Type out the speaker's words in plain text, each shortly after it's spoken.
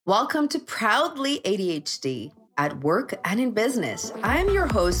Welcome to Proudly ADHD at work and in business. I am your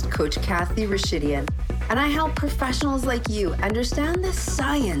host, Coach Kathy Rashidian, and I help professionals like you understand the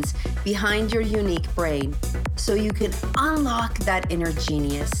science behind your unique brain so you can unlock that inner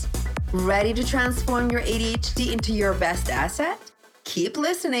genius. Ready to transform your ADHD into your best asset? Keep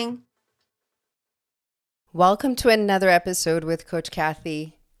listening. Welcome to another episode with Coach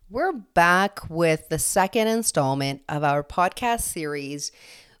Kathy. We're back with the second installment of our podcast series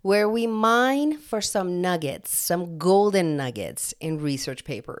where we mine for some nuggets, some golden nuggets in research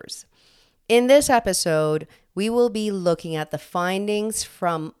papers. In this episode, we will be looking at the findings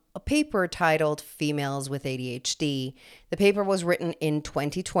from a paper titled Females with ADHD. The paper was written in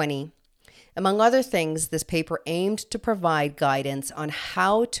 2020. Among other things, this paper aimed to provide guidance on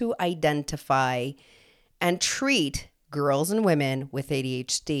how to identify and treat girls and women with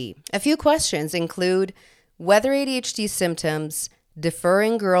ADHD. A few questions include whether ADHD symptoms differ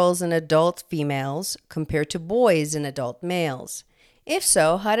in girls and adult females compared to boys and adult males. If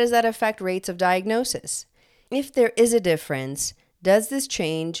so, how does that affect rates of diagnosis? If there is a difference, does this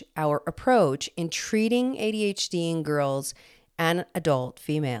change our approach in treating ADHD in girls and adult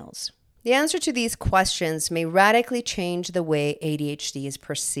females? The answer to these questions may radically change the way ADHD is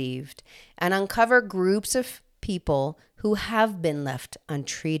perceived and uncover groups of people who have been left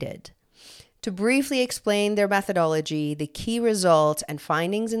untreated. To briefly explain their methodology, the key results and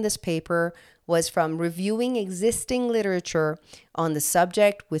findings in this paper was from reviewing existing literature on the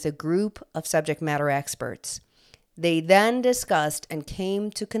subject with a group of subject matter experts. They then discussed and came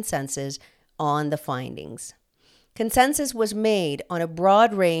to consensus on the findings. Consensus was made on a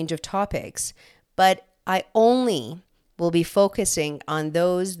broad range of topics, but I only will be focusing on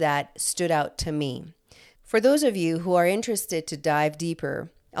those that stood out to me. For those of you who are interested to dive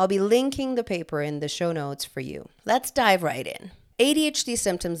deeper, I'll be linking the paper in the show notes for you. Let's dive right in. ADHD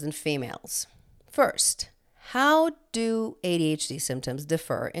symptoms in females. First, how do ADHD symptoms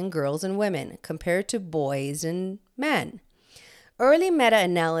differ in girls and women compared to boys and men? Early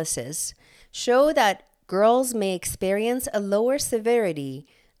meta-analysis show that girls may experience a lower severity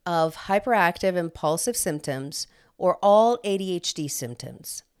of hyperactive impulsive symptoms or all ADHD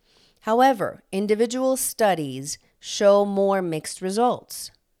symptoms. However, individual studies show more mixed results.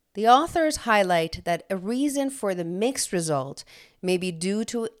 The authors highlight that a reason for the mixed result may be due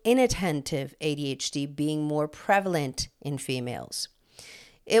to inattentive ADHD being more prevalent in females.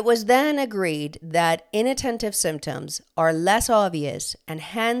 It was then agreed that inattentive symptoms are less obvious and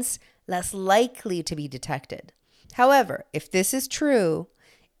hence less likely to be detected. However, if this is true,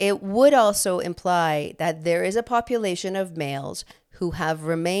 it would also imply that there is a population of males who have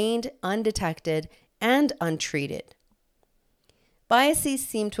remained undetected and untreated. Biases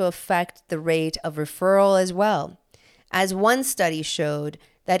seem to affect the rate of referral as well, as one study showed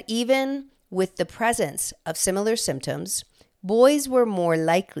that even with the presence of similar symptoms, boys were more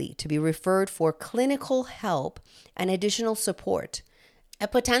likely to be referred for clinical help and additional support. A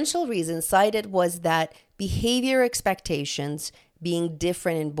potential reason cited was that behavior expectations being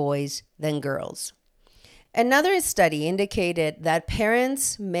different in boys than girls. Another study indicated that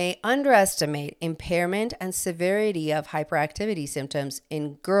parents may underestimate impairment and severity of hyperactivity symptoms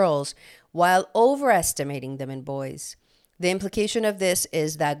in girls while overestimating them in boys. The implication of this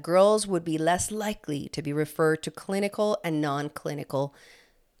is that girls would be less likely to be referred to clinical and non-clinical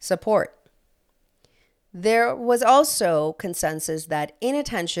support. There was also consensus that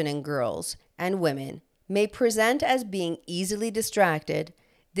inattention in girls and women may present as being easily distracted,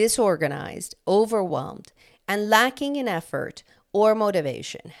 disorganized, overwhelmed, and lacking in effort or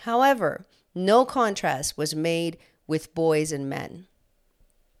motivation. However, no contrast was made with boys and men.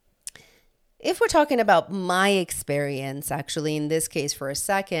 If we're talking about my experience, actually, in this case for a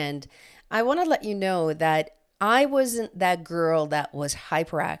second, I want to let you know that I wasn't that girl that was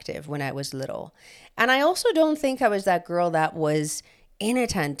hyperactive when I was little. And I also don't think I was that girl that was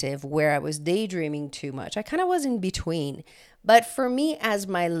inattentive where I was daydreaming too much. I kind of was in between. But for me, as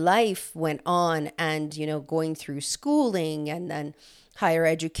my life went on and, going through schooling and then higher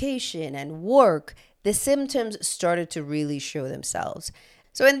education and work, the symptoms started to really show themselves.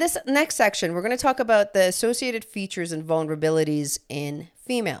 So in this next section, we're going to talk about the associated features and vulnerabilities in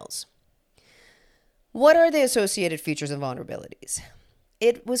females. What are the associated features and vulnerabilities?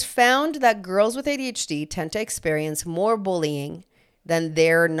 It was found that girls with ADHD tend to experience more bullying than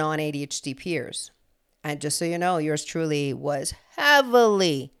their non-ADHD peers. And just so you know, yours truly was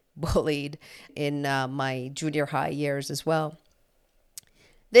heavily bullied in my junior high years as well.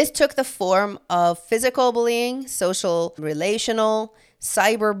 This took the form of physical bullying, social, relational,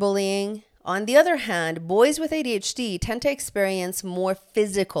 cyberbullying, On the other hand, boys with ADHD tend to experience more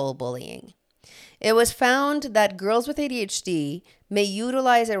physical bullying. It was found that girls with ADHD may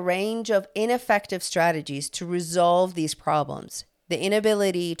utilize a range of ineffective strategies to resolve these problems. The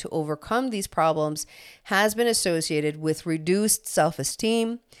inability to overcome these problems has been associated with reduced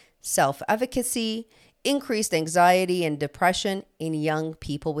self-esteem, self-efficacy, increased anxiety, and depression in young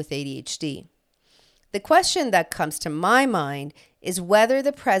people with ADHD. The question that comes to my mind is whether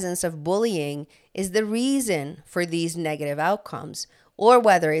the presence of bullying is the reason for these negative outcomes, or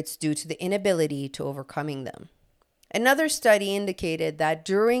whether it's due to the inability to overcoming them. Another study indicated that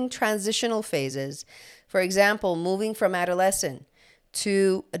during transitional phases, for example, moving from adolescent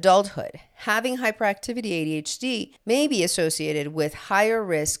to adulthood, having hyperactivity ADHD may be associated with higher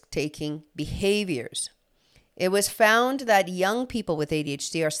risk-taking behaviors. It was found that young people with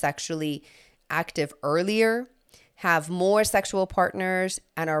ADHD are sexually active earlier, have more sexual partners,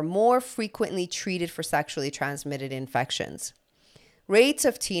 and are more frequently treated for sexually transmitted infections. Rates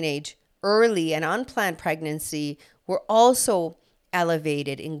of teenage, early, and unplanned pregnancy were also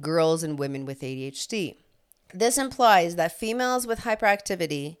elevated in girls and women with ADHD. This implies that females with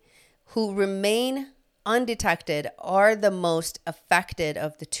hyperactivity who remain undetected are the most affected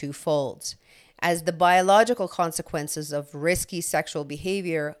of the two folds, as the biological consequences of risky sexual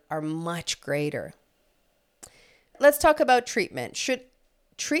behavior are much greater. Let's talk about treatment. Should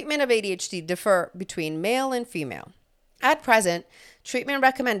treatment of ADHD differ between male and female? At present, treatment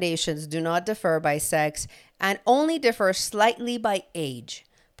recommendations do not differ by sex and only differ slightly by age.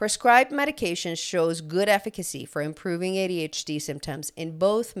 Prescribed medication shows good efficacy for improving ADHD symptoms in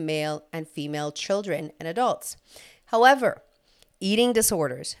both male and female children and adults. However, eating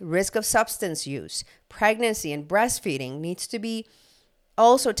disorders, risk of substance use, pregnancy, and breastfeeding needs to be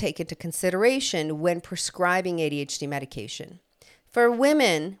also taken into consideration when prescribing ADHD medication. For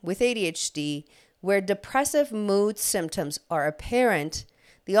women with ADHD, where depressive mood symptoms are apparent,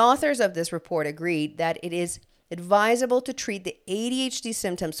 the authors of this report agreed that it is advisable to treat the ADHD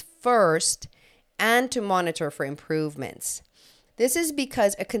symptoms first and to monitor for improvements. This is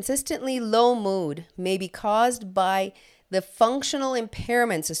because a consistently low mood may be caused by the functional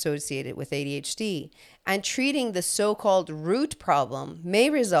impairments associated with ADHD, and treating the so-called root problem may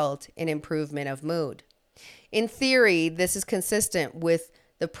result in improvement of mood. In theory, this is consistent with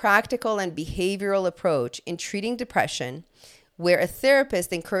the practical and behavioral approach in treating depression, where a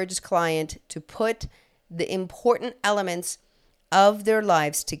therapist encourages client to put the important elements of their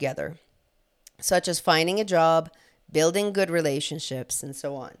lives together, such as finding a job, building good relationships, and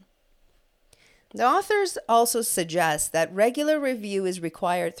so on. The authors also suggest that regular review is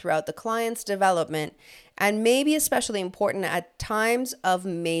required throughout the client's development and may be especially important at times of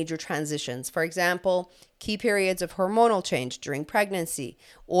major transitions. For example, key periods of hormonal change during pregnancy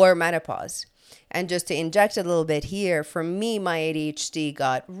or menopause. And just to inject a little bit here, for me, my ADHD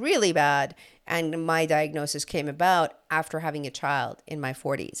got really bad and my diagnosis came about after having a child in my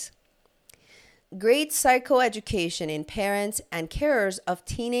 40s. Great psychoeducation in parents and carers of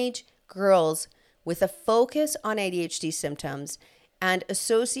teenage girls with a focus on ADHD symptoms and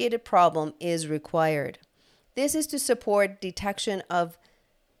associated problem is required. This is to support detection of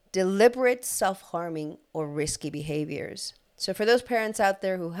deliberate self-harming or risky behaviors. So for those parents out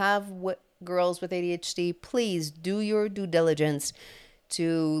there who have girls with ADHD, please do your due diligence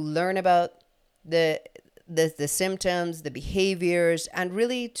to learn about the symptoms, the behaviors, and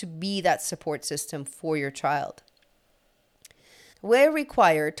really to be that support system for your child. Where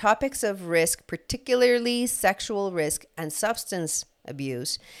required, topics of risk, particularly sexual risk and substance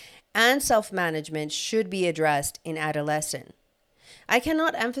abuse, and self-management should be addressed in adolescence. I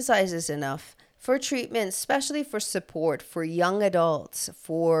cannot emphasize this enough. For treatment, especially for support for young adults,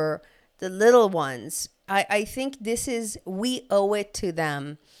 for the little ones, I think we owe it to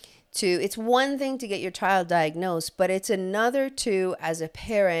them. It's one thing to get your child diagnosed, but it's another to, as a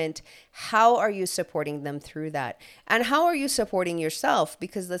parent, how are you supporting them through that? And how are you supporting yourself?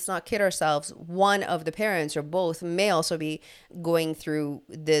 Because let's not kid ourselves, one of the parents or both may also be going through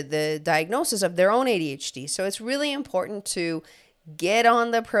the diagnosis of their own ADHD. So it's really important to get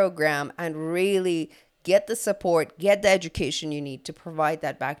on the program and really get the support, get the education you need to provide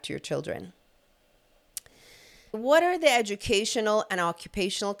that back to your children. What are the educational and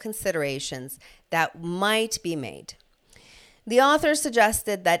occupational considerations that might be made? The author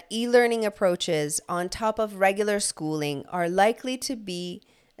suggested that e-learning approaches on top of regular schooling are likely to be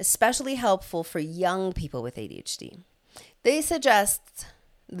especially helpful for young people with ADHD. They suggest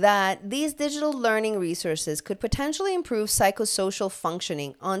that these digital learning resources could potentially improve psychosocial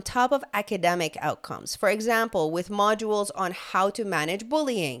functioning on top of academic outcomes. For example, with modules on how to manage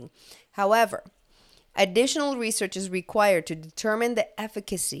bullying, However, additional research is required to determine the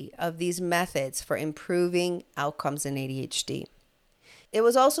efficacy of these methods for improving outcomes in ADHD. It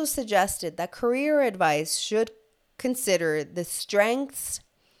was also suggested that career advice should consider the strengths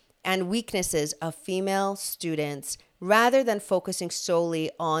and weaknesses of female students rather than focusing solely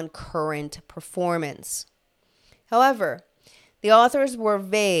on current performance. However, the authors were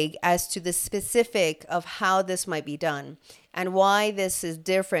vague as to the specific of how this might be done and why this is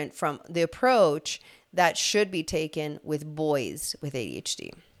different from the approach that should be taken with boys with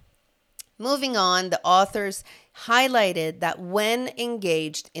ADHD. Moving on, the authors highlighted that when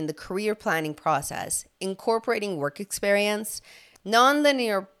engaged in the career planning process, incorporating work experience,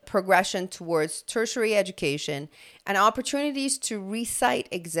 nonlinear progression towards tertiary education, and opportunities to recite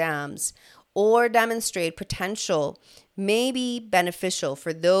exams or demonstrate potential may be beneficial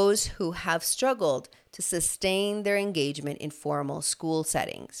for those who have struggled to sustain their engagement in formal school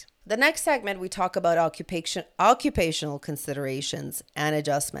settings. The next segment, we talk about occupational considerations and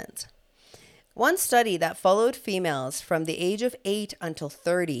adjustments. One study that followed females from the age of 8 until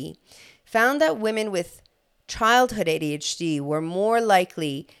 30 found that women with childhood ADHD were more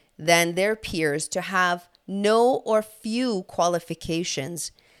likely than their peers to have no or few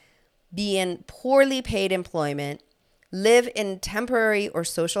qualifications, be in poorly paid employment, live in temporary or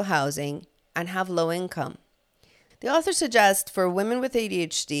social housing, and have low income. The author suggests for women with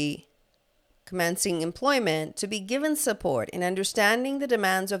ADHD commencing employment to be given support in understanding the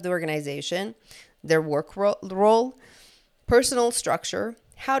demands of the organization, their work role, personal structure,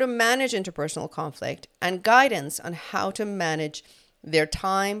 how to manage interpersonal conflict, and guidance on how to manage their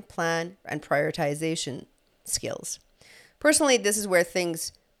time, plan, and prioritization skills. Personally, this is where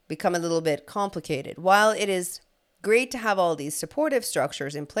things become a little bit complicated. While it is great to have all these supportive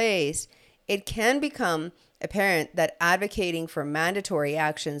structures in place, it can become apparent that advocating for mandatory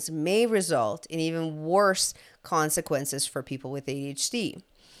actions may result in even worse consequences for people with ADHD.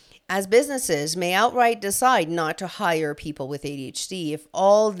 As businesses may outright decide not to hire people with ADHD if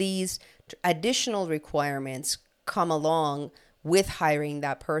all these additional requirements come along with hiring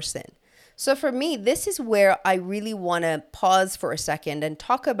that person. So for me, this is where I really want to pause for a second and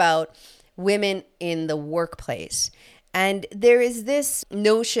talk about women in the workplace. And there is this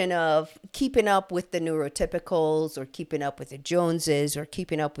notion of keeping up with the neurotypicals or keeping up with the Joneses or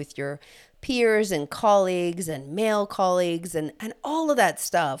keeping up with your peers and colleagues and male colleagues and all of that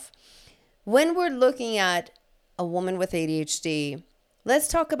stuff. When we're looking at a woman with ADHD, let's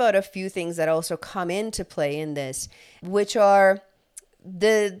talk about a few things that also come into play in this, which are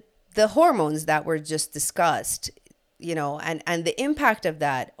the hormones that were just discussed, and the impact of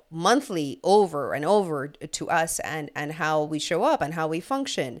that monthly over and over to us and how we show up and how we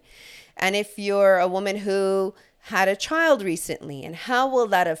function. And if you're a woman who had a child recently, and how will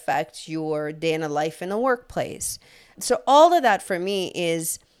that affect your day in a life in the workplace? So all of that for me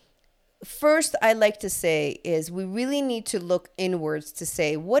is, first, I like to say is we really need to look inwards to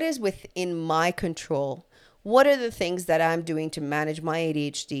say, what is within my control? What are the things that I'm doing to manage my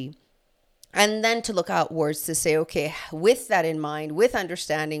ADHD? And then to look outwards to say, okay, with that in mind, with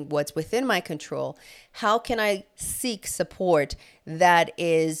understanding what's within my control, how can I seek support that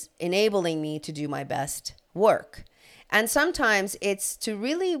is enabling me to do my best work? And sometimes it's to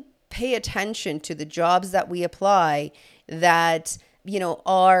really pay attention to the jobs that we apply that,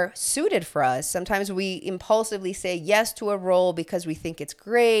 are suited for us. Sometimes we impulsively say yes to a role because we think it's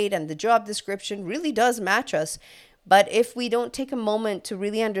great and the job description really does match us. But if we don't take a moment to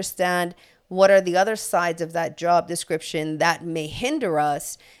really understand what are the other sides of that job description that may hinder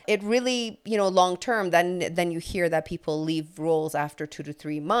us, it really, long term, then you hear that people leave roles after 2 to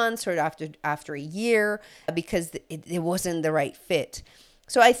 3 months or after a year because it wasn't the right fit.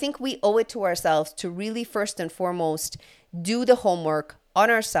 So I think we owe it to ourselves to really first and foremost do the homework on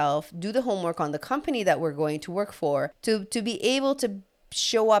ourselves, do the homework on the company that we're going to work for, to be able to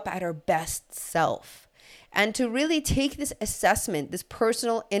show up at our best self. And to really take this assessment, this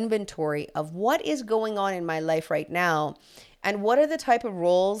personal inventory of what is going on in my life right now and what are the type of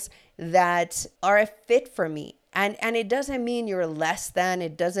roles that are a fit for me. And it doesn't mean you're less than,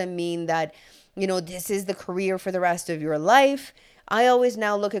 it doesn't mean that, this is the career for the rest of your life. I always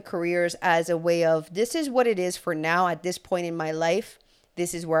now look at careers as a way of, this is what it is for now at this point in my life.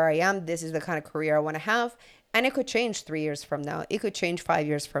 This is where I am. This is the kind of career I want to have. And it could change 3 years from now. It could change 5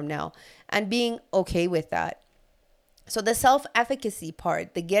 years from now. And being okay with that. So the self-efficacy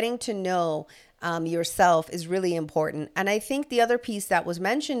part, the getting to know yourself is really important. And I think the other piece that was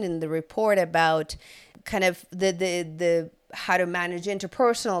mentioned in the report about kind of the how to manage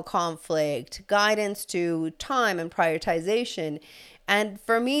interpersonal conflict, guidance to time and prioritization. And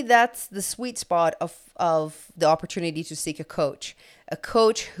for me, that's the sweet spot of the opportunity to seek a coach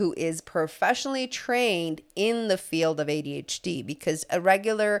who is professionally trained in the field of ADHD. Because a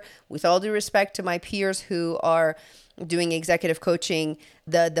regular, with all due respect to my peers who are doing executive coaching,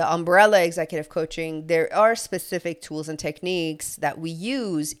 the umbrella executive coaching, there are specific tools and techniques that we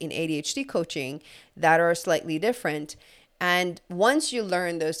use in ADHD coaching that are slightly different. And once you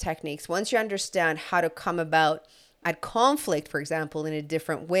learn those techniques, once you understand how to come about at conflict, for example, in a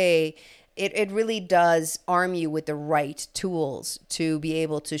different way, it really does arm you with the right tools to be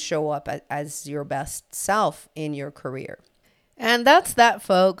able to show up as your best self in your career. And that's that,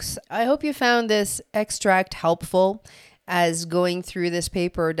 folks. I hope you found this extract helpful, as going through this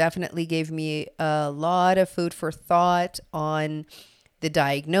paper definitely gave me a lot of food for thought on the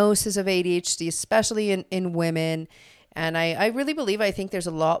diagnosis of ADHD, especially in women. And I really believe, I think there's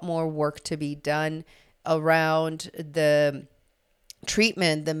a lot more work to be done around the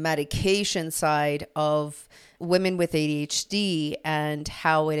treatment, the medication side of women with ADHD and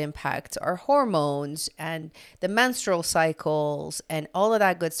how it impacts our hormones and the menstrual cycles and all of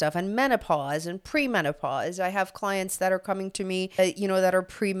that good stuff, and menopause and premenopause. I have clients that are coming to me, that are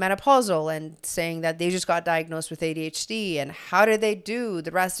premenopausal and saying that they just got diagnosed with ADHD, and how do they do the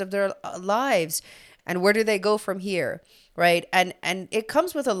rest of their lives and where do they go from here? Right. And it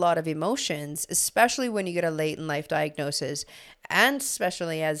comes with a lot of emotions, especially when you get a late in life diagnosis, and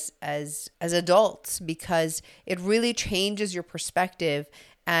especially as adults, because it really changes your perspective,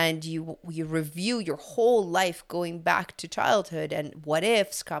 and you review your whole life going back to childhood, and what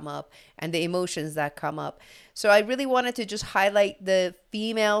ifs come up and the emotions that come up. So I really wanted to just highlight the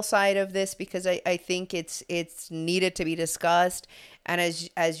female side of this, because I think it's needed to be discussed. And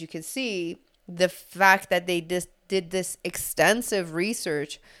as you can see, the fact that they did this extensive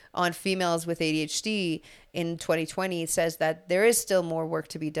research on females with ADHD in 2020 says that there is still more work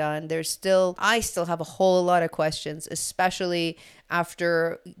to be done. I still have a whole lot of questions, especially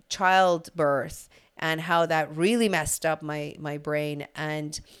after childbirth, and how that really messed up my brain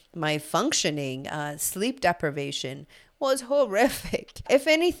and my functioning. Sleep deprivation was horrific. If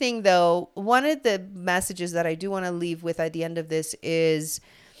anything, though, one of the messages that I do want to leave with at the end of this is,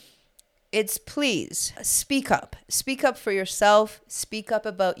 it's please speak up. Speak up for yourself. Speak up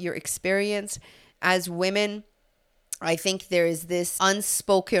about your experience. As women, I think there is this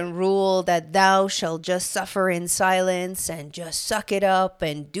unspoken rule that thou shalt just suffer in silence and just suck it up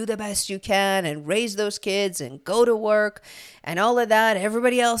and do the best you can and raise those kids and go to work and all of that.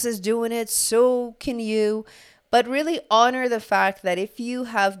 Everybody else is doing it, so can you. But really honor the fact that if you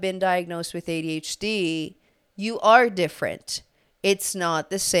have been diagnosed with ADHD, you are different. It's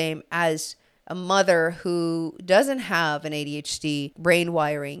not the same as a mother who doesn't have an ADHD brain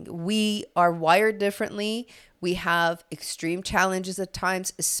wiring. We are wired differently. We have extreme challenges at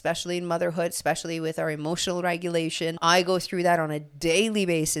times, especially in motherhood, especially with our emotional regulation. I go through that on a daily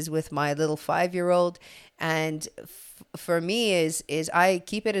basis with my little 5-year-old. And for me is I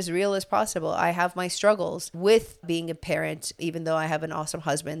keep it as real as possible. I have my struggles with being a parent, even though I have an awesome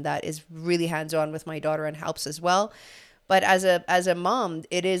husband that is really hands-on with my daughter and helps as well. But as a mom,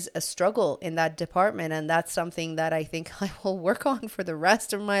 it is a struggle in that department. And that's something that I think I will work on for the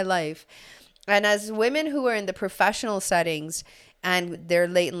rest of my life. And as women who are in the professional settings and their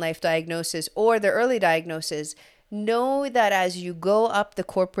late in life diagnosis or their early diagnosis, know that as you go up the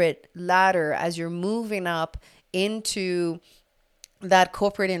corporate ladder, as you're moving up into that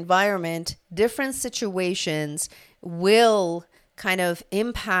corporate environment, different situations will kind of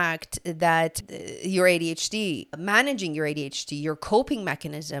impact that your ADHD, managing your ADHD, your coping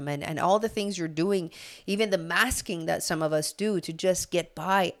mechanism, and all the things you're doing, even the masking that some of us do to just get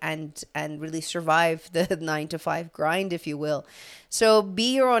by and really survive the 9-to-5 grind, if you will. So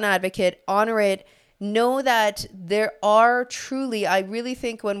be your own advocate, honor it. Know that there are truly, I really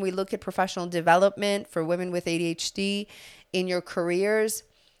think when we look at professional development for women with ADHD in your careers,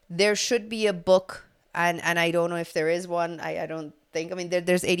 there should be a book. And I don't know if there is one. I don't think,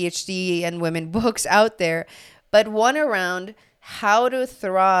 there's ADHD and women books out there, but one around how to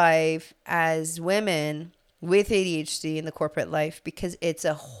thrive as women with ADHD in the corporate life, because it's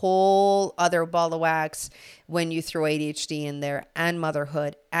a whole other ball of wax when you throw ADHD in there and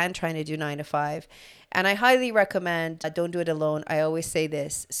motherhood and trying to do 9-to-5. And I highly recommend, don't do it alone. I always say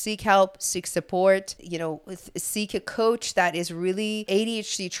this, seek help, seek support, seek a coach that is really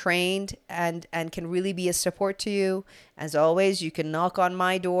ADHD trained and can really be a support to you. As always, you can knock on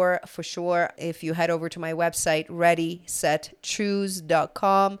my door for sure. If you head over to my website,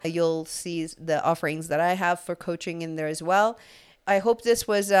 readysetchoose.com, you'll see the offerings that I have for coaching in there as well. I hope this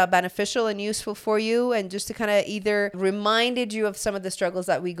was beneficial and useful for you, and just to kind of either reminded you of some of the struggles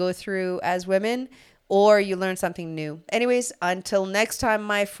that we go through as women, or you learn something new. Anyways, until next time,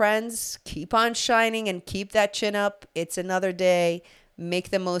 my friends, keep on shining and keep that chin up. It's another day. Make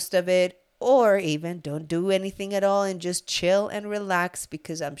the most of it, or even don't do anything at all and just chill and relax,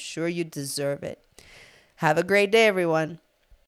 because I'm sure you deserve it. Have a great day, everyone.